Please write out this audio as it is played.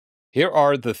Here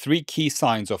are the 3 key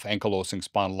signs of ankylosing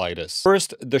spondylitis.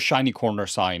 First, the shiny corner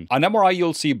sign. On MRI,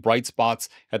 you'll see bright spots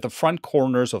at the front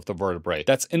corners of the vertebrae.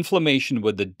 That's inflammation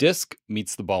where the disc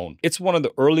meets the bone. It's one of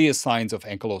the earliest signs of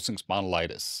ankylosing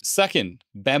spondylitis. Second,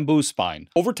 bamboo spine.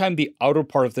 Over time, the outer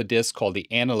part of the disc, called the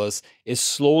annulus, is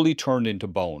slowly turned into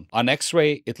bone. On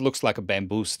X-ray, it looks like a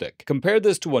bamboo stick. Compare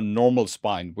this to a normal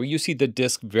spine, where you see the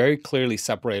disc very clearly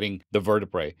separating the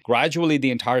vertebrae. Gradually,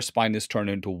 the entire spine is turned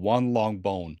into one long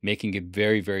bone, making it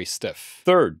very, very stiff.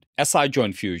 Third, SI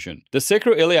joint fusion. The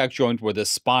sacroiliac joint where the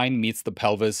spine meets the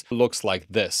pelvis looks like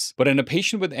this. But in a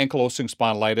patient with ankylosing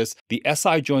spondylitis, the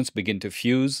SI joints begin to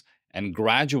fuse and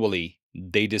gradually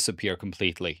they disappear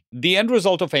completely. The end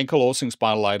result of ankylosing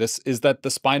spondylitis is that the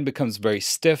spine becomes very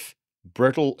stiff,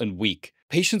 brittle, and weak.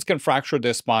 Patients can fracture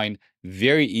their spine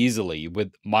very easily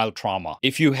with mild trauma.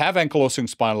 If you have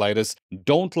ankylosing spondylitis,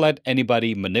 don't let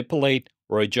anybody manipulate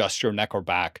or adjust your neck or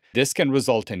back. This can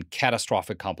result in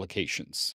catastrophic complications.